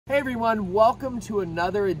Hey everyone, welcome to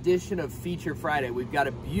another edition of Feature Friday. We've got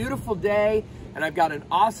a beautiful day and I've got an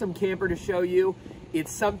awesome camper to show you.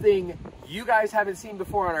 It's something you guys haven't seen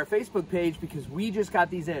before on our Facebook page because we just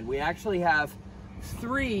got these in. We actually have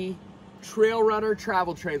 3 Trail Runner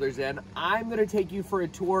travel trailers in. I'm gonna take you for a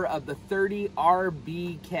tour of the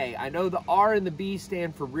 30RBK. I know the R and the B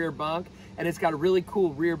stand for rear bunk and it's got a really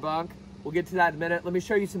cool rear bunk. We'll get to that in a minute. Let me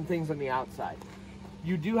show you some things on the outside.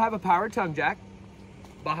 You do have a power tongue jack.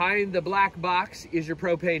 Behind the black box is your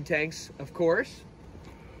propane tanks, of course.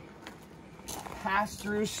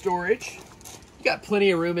 Pass-through storage. You got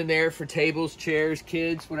plenty of room in there for tables, chairs,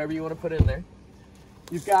 kids, whatever you want to put in there.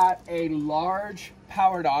 You've got a large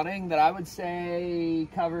powered awning that I would say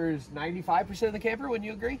covers 95% of the camper. Wouldn't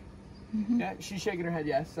you agree? Mm-hmm. Yeah, she's shaking her head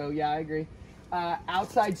yes, so yeah, I agree.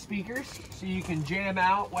 Outside speakers, so you can jam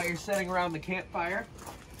out while you're sitting around the campfire.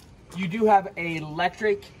 You do have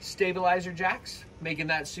electric stabilizer jacks, making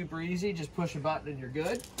that super easy. Just push a button and you're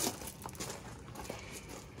good.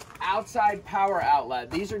 Outside power outlet.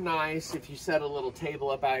 These are nice. If you set a little table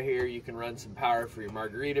up out here, you can run some power for your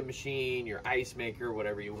margarita machine, your ice maker,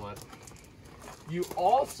 whatever you want. You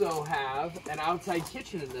also have an outside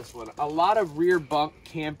kitchen in this one. A lot of rear bunk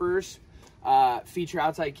campers feature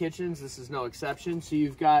outside kitchens. This is no exception. So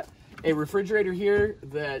you've got a refrigerator here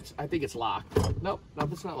that I think it's locked. Nope,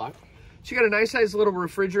 it's not locked. So you got a nice size little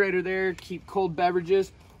refrigerator there, keep cold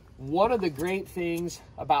beverages. One of the great things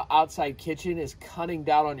about outside kitchen is cutting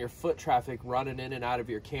down on your foot traffic running in and out of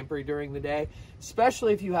your camper during the day,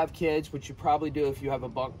 especially if you have kids, which you probably do if you have a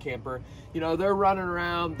bunk camper. You know, they're running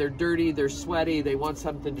around, they're dirty, they're sweaty, they want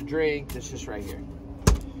something to drink. That's just right here.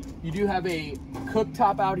 You do have a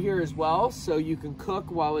cooktop out here as well, so you can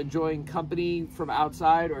cook while enjoying company from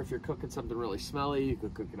outside, or if you're cooking something really smelly, you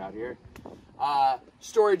can cook it out here.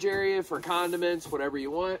 Storage area for condiments, whatever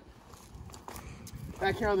you want.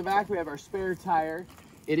 Back here on the back, we have our spare tire.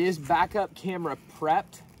 It is backup camera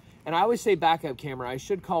prepped, and I always say backup camera. I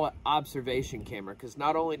should call it observation camera, because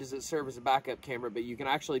not only does it serve as a backup camera, but you can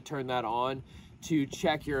actually turn that on to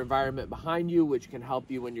check your environment behind you, which can help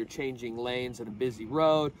you when you're changing lanes at a busy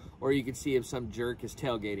road, or you can see if some jerk is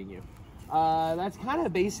tailgating you. That's kind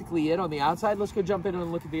of basically it on the outside. Let's go jump in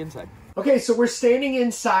and look at the inside. Okay, so we're standing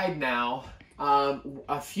inside now.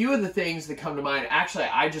 A few of the things that come to mind, actually,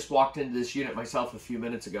 I just walked into this unit myself a few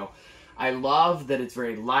minutes ago. I love that it's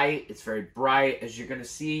very light, it's very bright. As you're gonna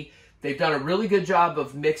see, they've done a really good job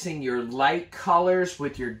of mixing your light colors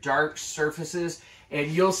with your dark surfaces. And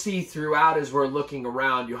you'll see throughout as we're looking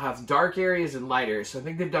around, you'll have dark areas and light areas. So I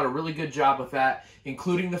think they've done a really good job with that,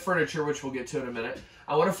 including the furniture, which we'll get to in a minute.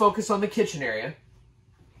 I want to focus on the kitchen area.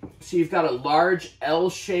 So you've got a large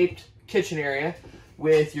L-shaped kitchen area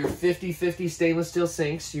with your 50/50 stainless steel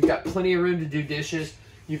sinks. You've got plenty of room to do dishes.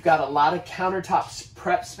 You've got a lot of countertop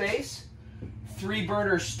prep space,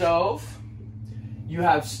 3-burner stove. You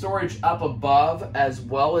have storage up above as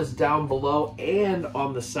well as down below and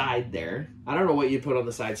on the side there. I don't know what you put on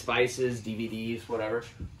the side, spices, DVDs, whatever.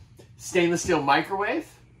 Stainless steel microwave,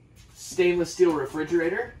 stainless steel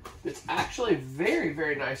refrigerator. It's actually a very,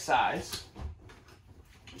 very nice size.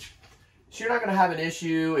 So you're not gonna have an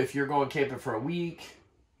issue if you're going camping for a week.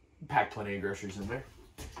 Pack plenty of groceries in there.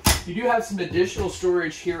 You do have some additional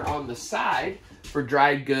storage here on the side for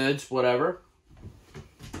dried goods, whatever.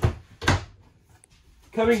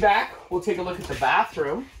 Coming back, we'll take a look at the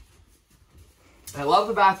bathroom. I love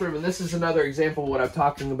the bathroom, and this is another example of what I'm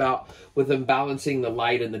talking about with them balancing the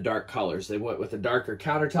light and the dark colors. They went with a darker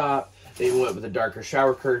countertop. They went with a darker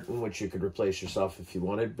shower curtain, which you could replace yourself if you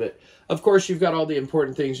wanted. But, of course, you've got all the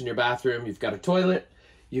important things in your bathroom. You've got a toilet.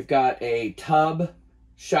 You've got a tub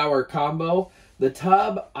shower combo. The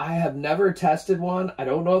tub, I have never tested one. I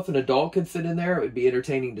don't know if an adult could fit in there. It would be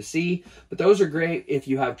entertaining to see. But those are great if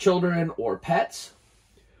you have children or pets.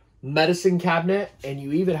 Medicine cabinet, and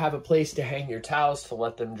you even have a place to hang your towels to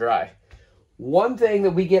let them dry. One thing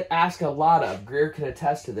that we get asked a lot of, Greer can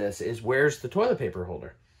attest to this, is where's the toilet paper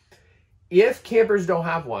holder? If campers don't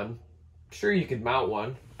have one, sure, you could mount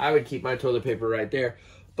one. I would keep my toilet paper right there.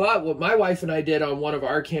 But what my wife and I did on one of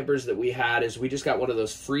our campers that we had is we just got one of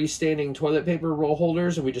those freestanding toilet paper roll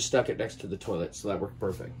holders and we just stuck it next to the toilet, so that worked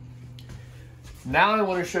perfect. Now I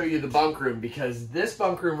want to show you the bunk room because this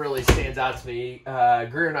bunk room really stands out to me.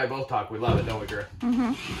 Greer and I both talk. We love it, don't we, Greer?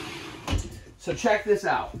 Mm-hmm. So check this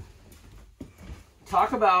out.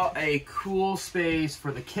 Talk about a cool space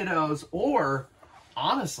for the kiddos, or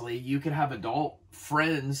honestly, you could have adult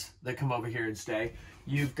friends that come over here and stay.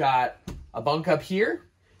 You've got a bunk up here.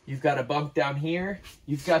 You've got a bunk down here.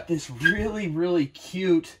 You've got this really, really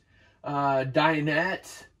cute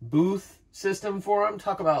dinette booth system for them.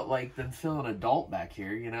 Talk about like them feeling adult back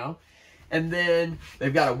here, you know? And then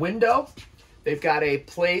they've got a window. They've got a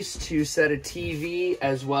place to set a TV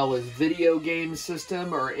as well as video game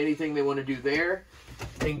system or anything they want to do there,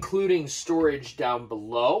 including storage down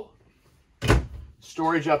below,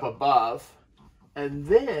 storage up above, and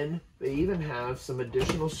then they even have some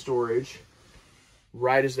additional storage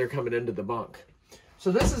right as they're coming into the bunk.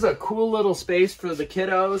 So this is a cool little space for the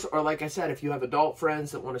kiddos, or like I said, if you have adult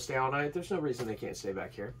friends that want to stay all night, there's no reason they can't stay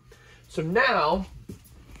back here. So now,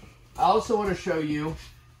 I also want to show you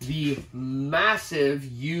the massive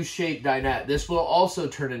U-shaped dinette. This will also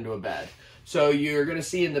turn into a bed. So you're going to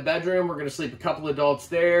see in the bedroom, we're going to sleep a couple adults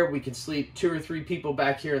there. We can sleep 2 or 3 people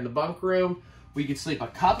back here in the bunk room. We could sleep a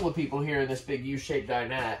couple of people here in this big U-shaped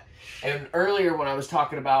dinette. And earlier when I was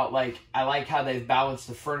talking about, like, I like how they've balanced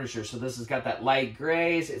the furniture. So this has got that light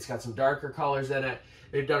grays. It's got some darker colors in it.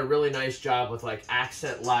 They've done a really nice job with, like,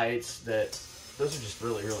 accent lights. Those are just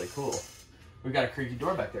really, really cool. We've got a creaky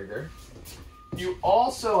door back there, Gerd. You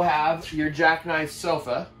also have your jackknife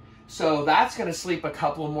sofa. So that's going to sleep a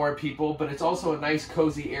couple more people, but it's also a nice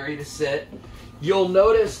cozy area to sit. You'll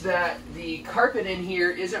notice that the carpet in here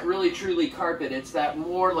isn't really truly carpet. It's that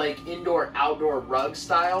more like indoor-outdoor rug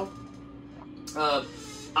style.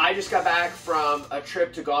 I just got back from a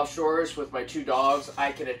trip to Gulf Shores with my 2 dogs.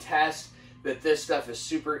 I can attest that this stuff is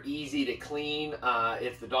super easy to clean.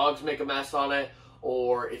 If the dogs make a mess on it,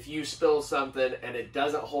 or if you spill something and it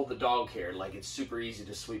doesn't hold the dog hair, like it's super easy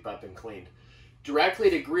to sweep up and clean. Directly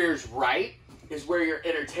to Greer's right is where your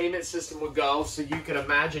entertainment system would go. So you can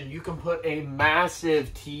imagine you can put a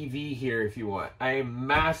massive TV here if you want. A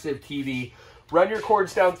massive TV. Run your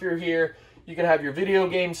cords down through here. You can have your video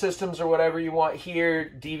game systems or whatever you want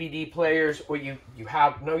here, DVD players, or you don't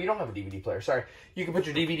have a DVD player, sorry. You can put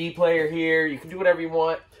your DVD player here. You can do whatever you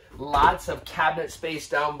want. Lots of cabinet space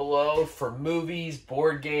down below for movies,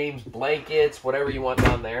 board games, blankets, whatever you want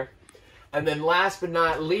down there. And then last but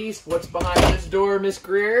not least, what's behind this door, Miss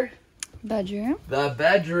Greer? Bedroom. The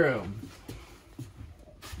bedroom.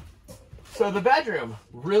 So the bedroom,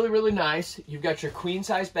 really, really nice. You've got your queen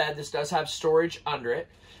size bed. This does have storage under it.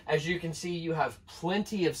 As you can see, you have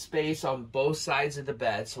plenty of space on both sides of the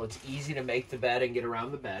bed, so it's easy to make the bed and get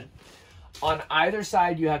around the bed. On either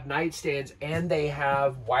side, you have nightstands, and they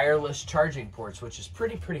have wireless charging ports, which is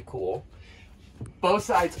pretty cool. Both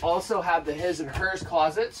sides also have the his and hers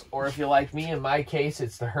closets, or if you like me, in my case,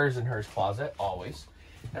 it's the hers and hers closet, always.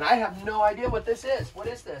 And I have no idea what this is. What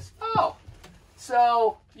is this? Oh,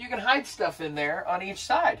 so you can hide stuff in there on each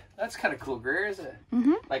side. That's kind of cool, Greer, isn't it?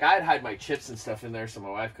 Mm-hmm. Like, I'd hide my chips and stuff in there so my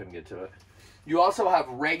wife couldn't get to it. You also have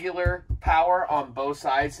regular power on both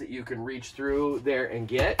sides that you can reach through there and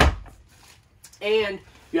get. And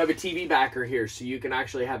you have a TV backer here, so you can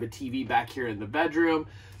actually have a TV back here in the bedroom.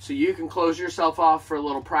 So you can close yourself off for a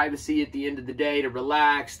little privacy at the end of the day to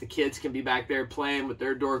relax. The kids can be back there playing with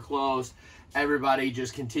their door closed. Everybody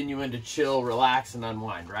just continuing to chill, relax, and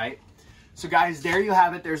unwind, right? So guys, there you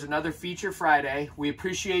have it. There's another Feature Friday. We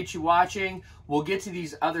appreciate you watching. We'll get to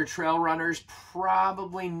these other trail runners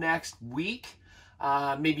probably next week.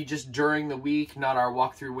 Maybe just during the week, not our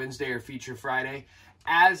Walkthrough Wednesday or Feature Friday.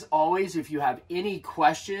 As always, if you have any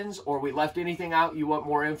questions or we left anything out you want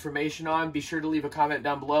more information on, be sure to leave a comment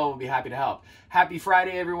down below and we'll be happy to help. Happy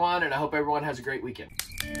Friday, everyone, and I hope everyone has a great weekend.